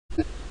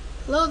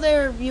Hello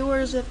there,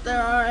 viewers, if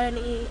there are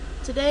any.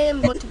 Today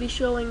I'm going to be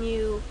showing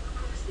you,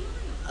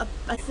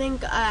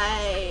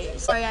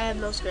 sorry, I have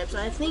no scripts,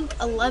 I think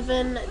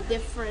 11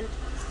 different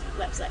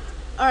websites.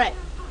 Alright,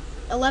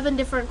 11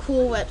 different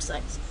cool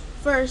websites.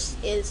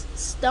 First is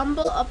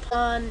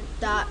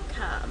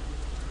StumbleUpon.com.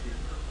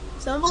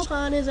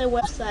 StumbleUpon is a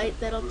website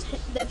that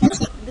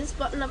this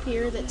button up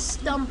here, that's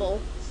Stumble.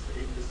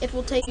 It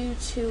will take you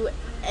to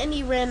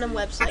any random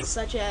website,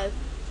 such as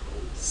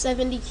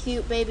 70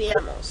 cute baby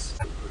animals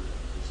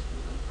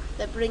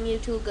that bring you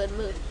to a good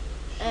mood.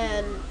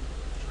 And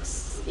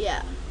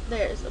yeah,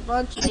 there's a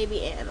bunch of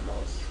baby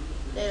animals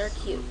that are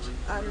cute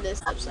on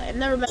this website. I've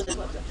never been to this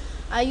website.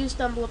 I use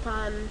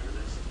StumbleUpon.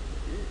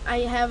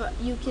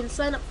 You can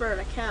sign up for an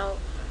account,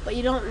 but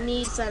you don't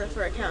need to sign up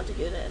for an account to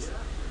do this.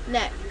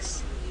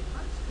 Next,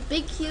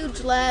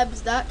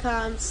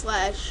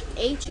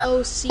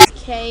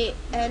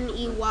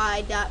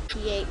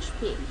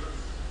 bighugelabs.com/hockney.php.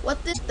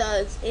 What this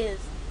does is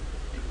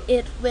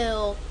it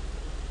will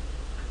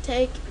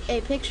take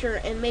a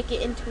picture and make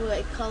it into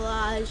a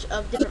collage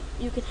of different.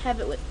 You can have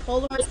it with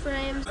Polaroid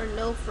frames or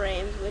no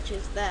frames, which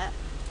is that.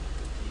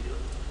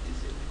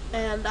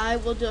 And I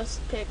will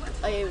just pick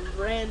a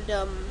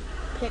random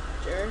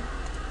picture.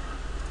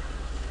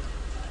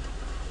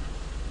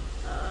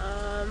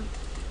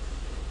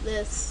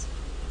 This.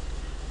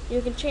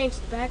 You can change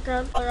the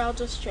background color. I'll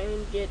just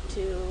change it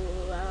to,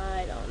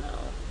 I don't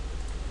know.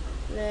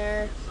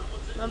 There.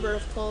 Number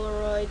of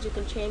Polaroids. You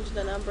can change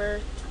the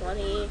number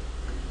 20.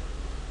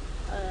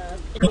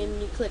 And then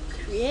you click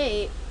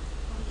create,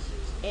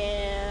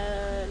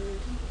 and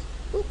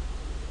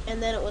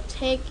then it will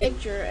take a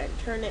picture and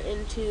turn it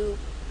into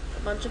a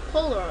bunch of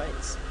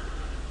Polaroids.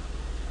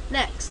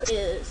 Next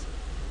is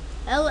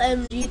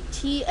lmgtfy.com.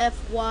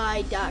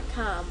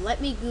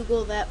 Let me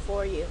Google that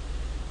for you.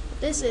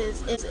 What this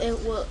is it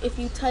will, if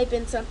you type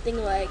in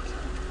something like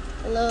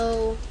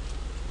 "hello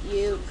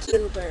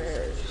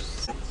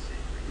YouTubers,"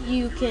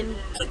 you can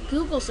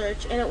Google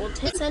search and it will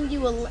send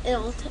you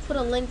it'll put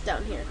a link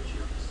down here.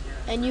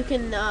 And you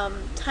can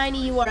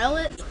tiny URL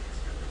it,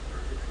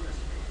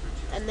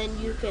 and then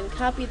you can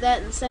copy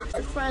that and send it to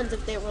your friends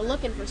if they were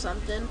looking for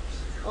something.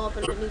 I'll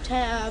open a new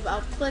tab,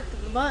 I'll click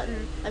the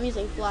button. I'm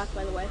using Block,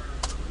 by the way,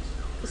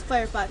 because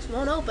Firefox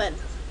won't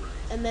open.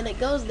 And then it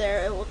goes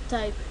there, it will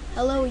type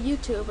 "hello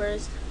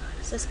YouTubers,"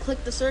 it says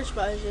click the search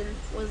button.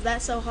 Was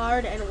that so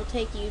hard? And it will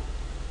take you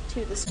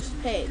to the search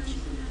page.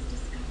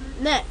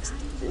 Next,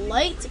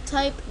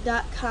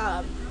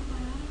 lighttype.com.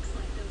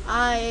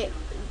 I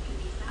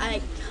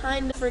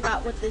kind of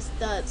forgot what this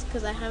does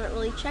because I haven't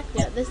really checked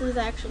it. This is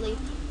actually,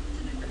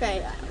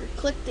 okay,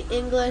 click the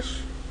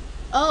English.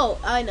 Oh,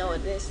 I know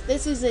what this is.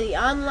 This is the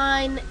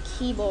online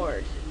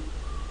keyboard.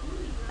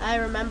 I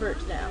remember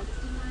it now.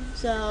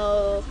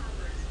 So,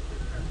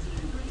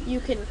 you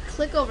can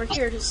click over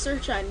here to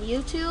search on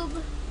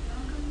YouTube.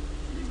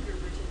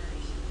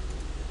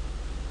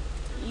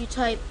 You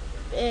type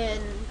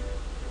in,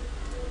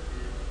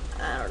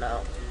 I don't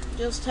know,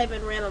 just type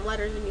in random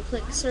letters and you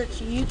click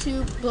search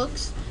YouTube,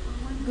 books,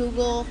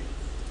 Google,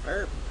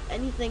 or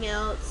anything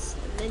else,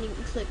 and then you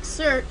can click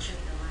search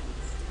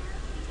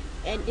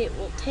and it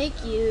will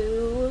take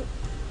you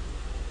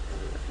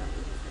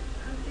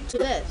to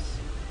this.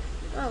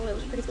 Oh, it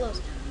was pretty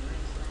close.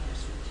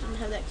 Didn't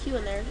have that Q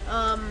in there.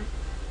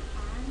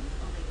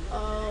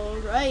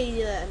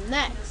 Alrighty then,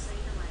 next.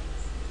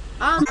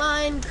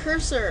 Online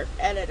cursor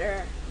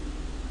editor.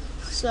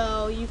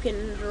 So you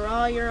can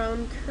draw your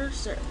own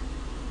cursor.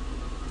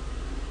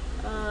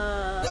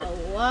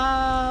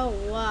 Wow,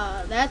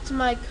 that's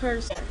my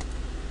cursor.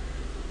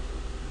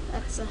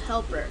 That's a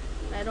helper.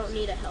 I don't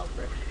need a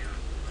helper.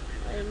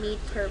 I need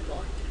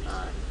purple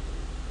on.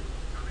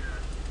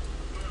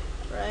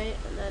 Right,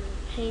 and then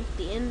paint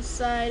the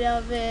inside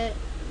of it.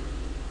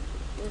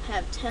 You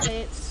have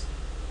templates.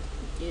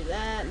 Do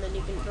that, and then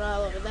you can draw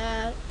all over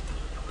that.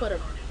 Put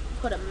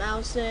a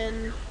mouse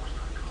in.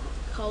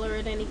 Color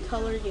it any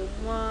color you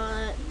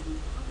want.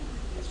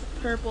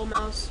 Purple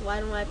mouse. Why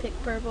do I pick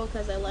purple?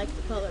 Because I like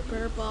the color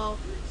purple.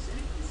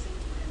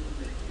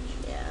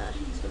 Yeah,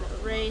 just gonna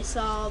erase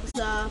all the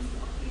stuff.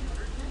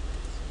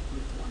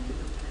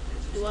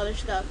 Do other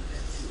stuff.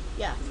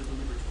 Yeah.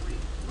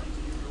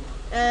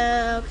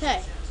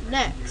 Okay,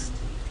 next.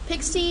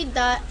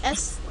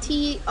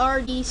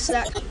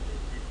 Pixie.strd,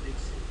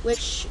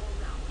 which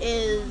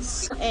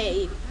is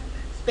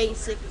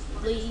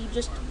basically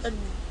just a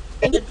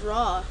thing to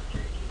draw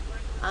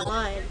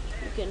online.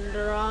 You can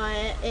draw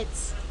it. It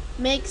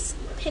makes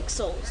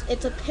pixels.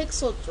 It's a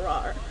pixel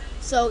drawer.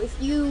 So if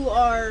you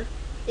are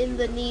in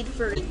the need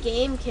for a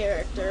game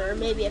character or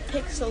maybe a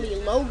pixely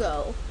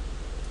logo,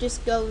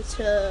 just go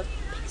to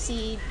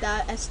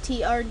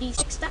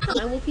pixie.strd6.com.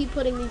 I will be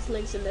putting these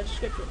links in the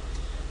description.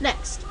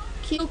 Next,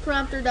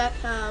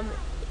 Telprompter.com.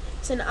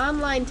 It's an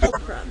online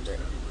teleprompter.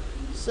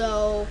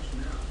 So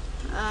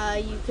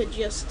you could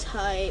just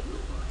type,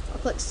 I'll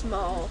click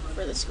small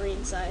for the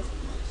screen size,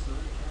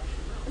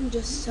 and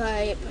just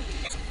type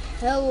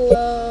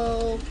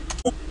 "hello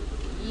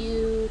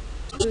YouTube."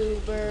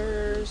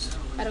 YouTubers.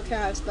 I don't care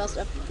how I spell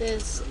stuff.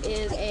 This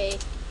is a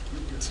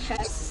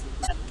test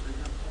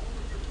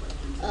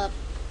of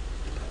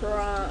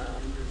prompt.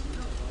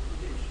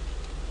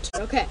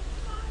 Okay.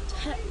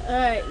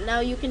 Alright, now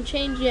you can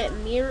change it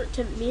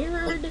to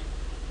mirrored.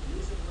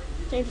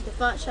 Change the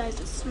font size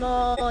to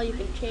small. You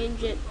can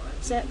change it,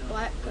 set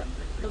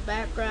the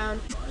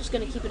background. I'm just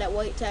gonna keep it at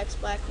white text,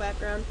 black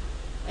background.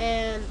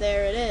 And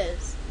there it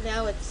is.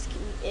 Now it's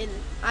in,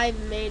 I've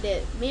made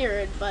it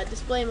mirrored, but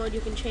display mode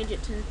you can change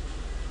it to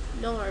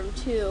norm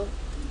too.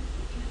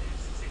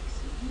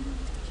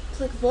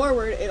 Click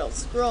forward, it'll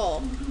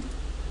scroll.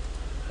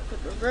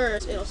 Click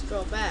reverse, it'll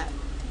scroll back.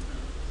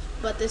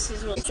 But this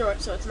is real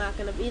short, so it's not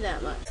going to be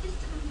that much.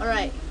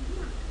 Alright.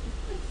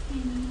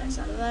 Next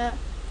out of that.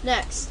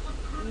 Next,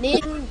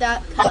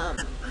 Ning.com.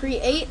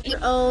 Create your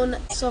own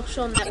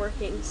social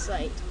networking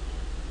site.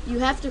 You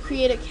have to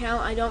create an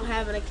account. I don't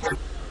have an account.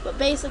 But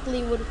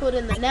basically, you would put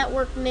in the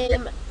network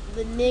name,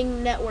 the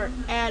Ning network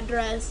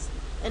address,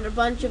 and a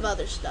bunch of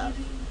other stuff.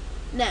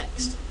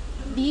 Next,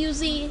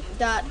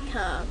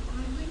 Busy.com.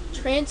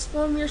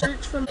 Transform your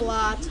search from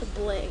blah to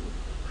bling.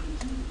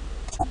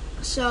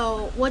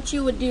 So, what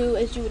you would do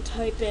is you would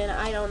type in,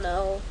 I don't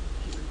know,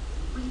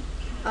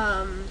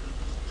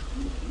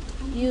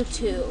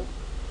 YouTube,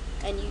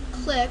 and you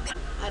click,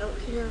 I don't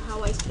care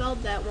how I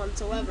spelled that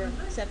whatsoever,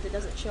 except it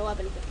doesn't show up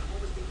anything.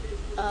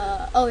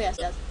 Oh yes,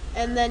 it does.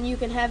 And then you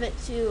can have it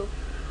to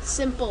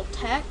simple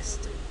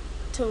text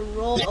to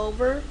roll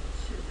over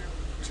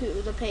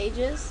to the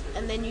pages,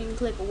 and then you can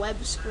click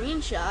web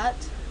screenshot.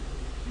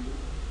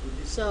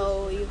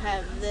 So you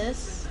have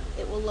this,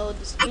 it will load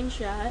the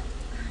screenshot.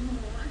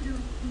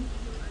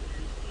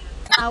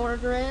 Power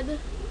grid,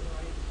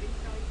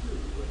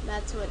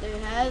 that's what it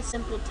has.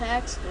 Simple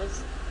text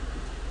was,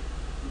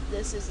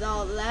 this is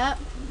all that.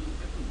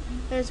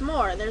 There's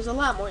more, there's a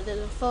lot more. There's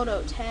a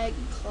photo tag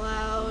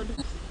cloud,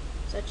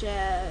 such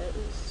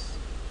as,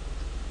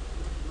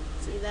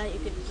 see that, you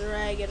can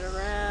drag it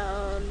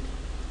around,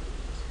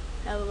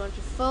 have a bunch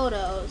of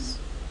photos,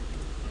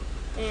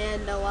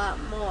 and a lot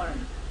more.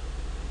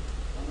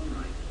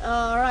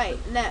 Alright,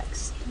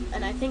 next,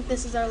 and I think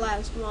this is our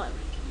last one.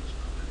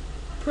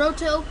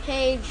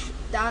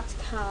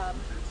 Protopage.com.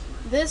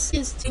 This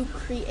is to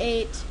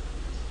create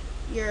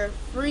your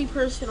free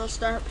personal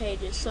start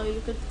pages. So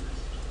you could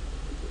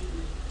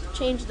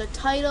change the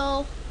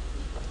title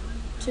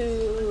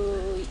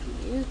to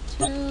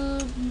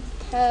YouTube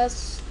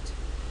test,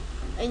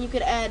 and you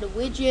could add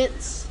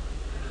widgets.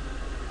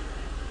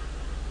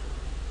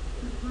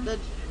 The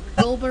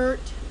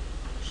Gilbert,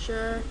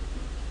 sure. You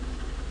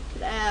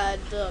could add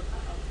the,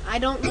 I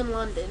don't live in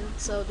London,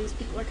 so these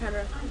people are kind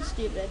of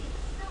stupid.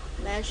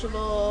 Mashable,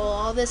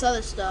 all this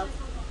other stuff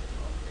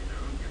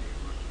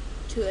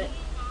to it.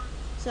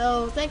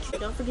 So thank you.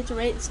 Don't forget to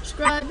rate and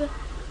subscribe.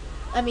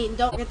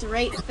 Don't forget to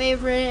rate and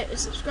favorite and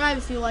subscribe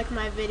if you like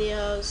my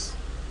videos.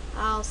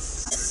 I'll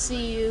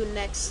see you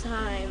next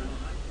time.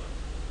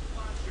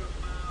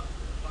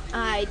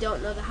 I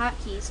don't know the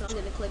hotkey, so I'm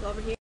gonna click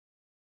over here.